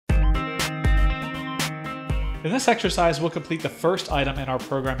In this exercise, we'll complete the first item in our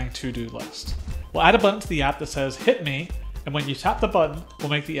programming to-do list. We'll add a button to the app that says hit me, and when you tap the button, we'll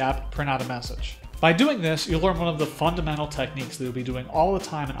make the app print out a message. By doing this, you'll learn one of the fundamental techniques that you'll be doing all the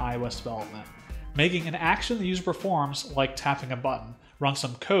time in iOS development, making an action the user performs, like tapping a button, run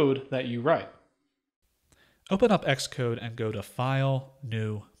some code that you write. Open up Xcode and go to File,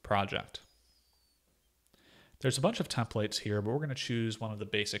 New, Project. There's a bunch of templates here, but we're going to choose one of the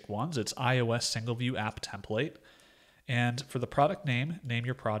basic ones. It's iOS Single View App Template. And for the product name, name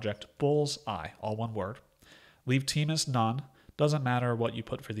your project Bullseye, all one word. Leave team as none. Doesn't matter what you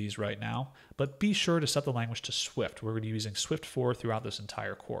put for these right now, but be sure to set the language to Swift. We're going to be using Swift 4 throughout this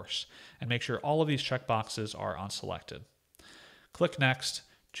entire course. And make sure all of these checkboxes are unselected. Click Next,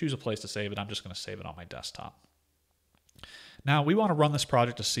 choose a place to save it. I'm just going to save it on my desktop. Now we want to run this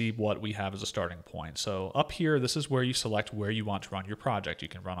project to see what we have as a starting point. So up here, this is where you select where you want to run your project. You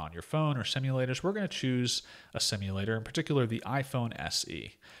can run on your phone or simulators. We're going to choose a simulator, in particular the iPhone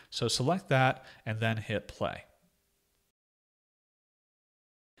SE. So select that and then hit play.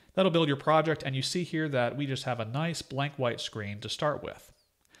 That'll build your project, and you see here that we just have a nice blank white screen to start with.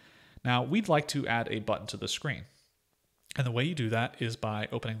 Now we'd like to add a button to the screen. And the way you do that is by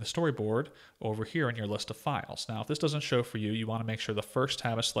opening the storyboard over here in your list of files. Now, if this doesn't show for you, you want to make sure the first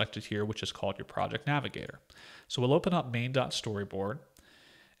tab is selected here, which is called your project Navigator. So we'll open up main.storyboard,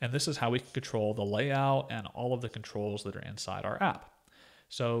 and this is how we can control the layout and all of the controls that are inside our app.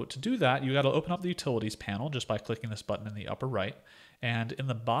 So to do that, you got to open up the utilities panel just by clicking this button in the upper right. And in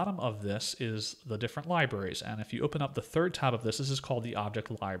the bottom of this is the different libraries. And if you open up the third tab of this, this is called the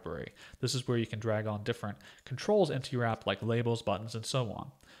object library. This is where you can drag on different controls into your app, like labels, buttons, and so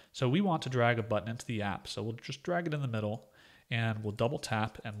on. So we want to drag a button into the app. So we'll just drag it in the middle, and we'll double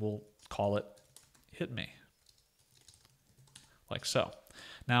tap, and we'll call it hit me, like so.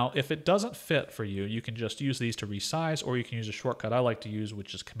 Now, if it doesn't fit for you, you can just use these to resize, or you can use a shortcut I like to use,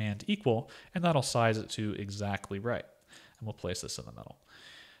 which is Command equal, and that'll size it to exactly right. And we'll place this in the middle.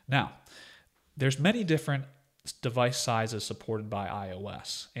 Now, there's many different device sizes supported by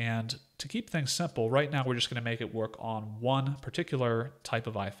iOS. And to keep things simple, right now we're just going to make it work on one particular type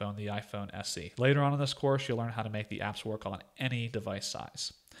of iPhone, the iPhone SE. Later on in this course, you'll learn how to make the apps work on any device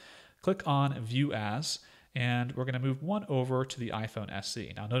size. Click on View As, and we're going to move one over to the iPhone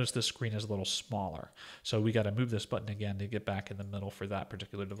SE. Now notice this screen is a little smaller, so we got to move this button again to get back in the middle for that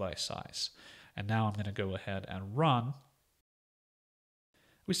particular device size. And now I'm going to go ahead and run.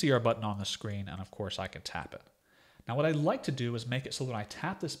 We see our button on the screen, and of course I can tap it. Now what I'd like to do is make it so that I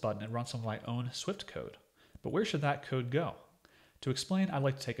tap this button and run some of my own Swift code. But where should that code go? To explain, I'd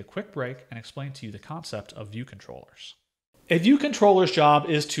like to take a quick break and explain to you the concept of view controllers. A view controller's job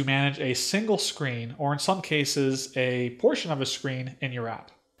is to manage a single screen, or in some cases, a portion of a screen in your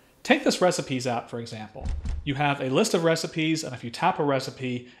app. Take this recipes app, for example. You have a list of recipes, and if you tap a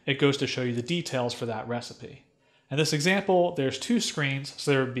recipe, it goes to show you the details for that recipe. In this example, there's two screens,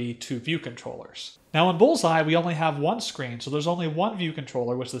 so there would be two view controllers. Now in Bullseye, we only have one screen, so there's only one view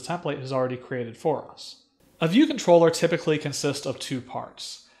controller, which the template has already created for us. A view controller typically consists of two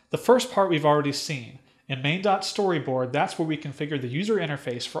parts. The first part we've already seen. In main.storyboard, that's where we configure the user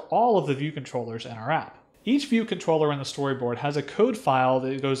interface for all of the view controllers in our app. Each view controller in the storyboard has a code file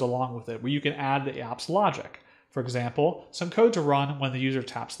that goes along with it, where you can add the app's logic. For example, some code to run when the user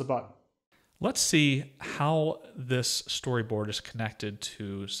taps the button. Let's see how this storyboard is connected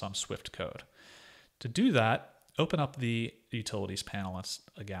to some Swift code. To do that, open up the utilities panel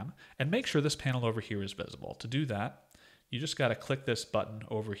again, and make sure this panel over here is visible. To do that, you just got to click this button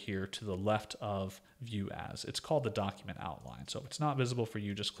over here to the left of View As. It's called the document outline. So if it's not visible for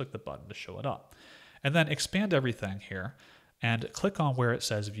you, just click the button to show it up. And then expand everything here and click on where it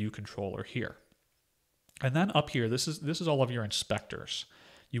says View Controller here. And then up here, this is all of your inspectors.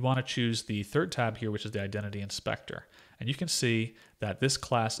 You want to choose the third tab here, which is the Identity Inspector. And you can see that this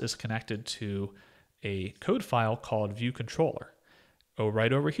class is connected to a code file called View Controller. Oh,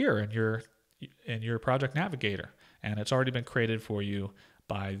 right over here in your project Navigator. And it's already been created for you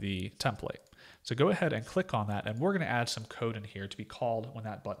by the template. So go ahead and click on that, and we're going to add some code in here to be called when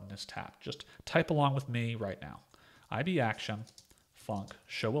that button is tapped. Just type along with me right now. IB action, func,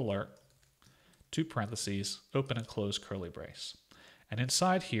 show alert, 2 parentheses, open and close curly brace. And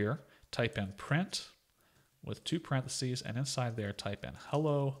inside here, type in print with 2 parentheses, and inside there type in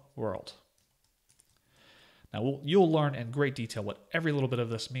hello world. Now you'll learn in great detail what every little bit of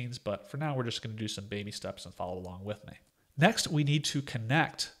this means, but for now we're just going to do some baby steps and follow along with me. Next, we need to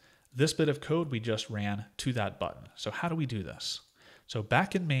connect this bit of code we just ran to that button. So how do we do this? So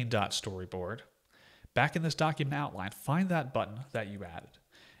back in main.storyboard, back in this document outline, find that button that you added.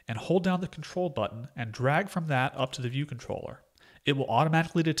 and hold down the control button and drag from that up to the view controller. It will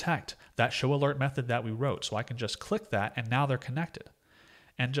automatically detect that show alert method that we wrote. So I can just click that and now they're connected.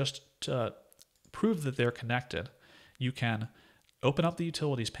 And just to prove that they're connected, you can open up the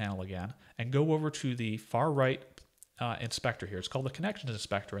utilities panel again and go over to the far right inspector here. It's called the connections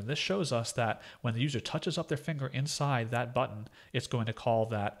inspector, and this shows us that when the user touches up their finger inside that button, it's going to call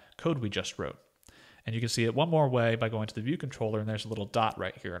that code we just wrote. And you can see it one more way by going to the view controller, and there's a little dot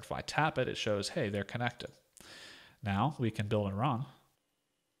right here. And if I tap it, it shows, hey, they're connected. Now we can build and run.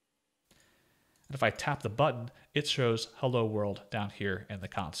 And if I tap the button, it shows hello world down here in the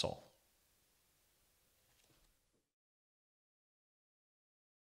console.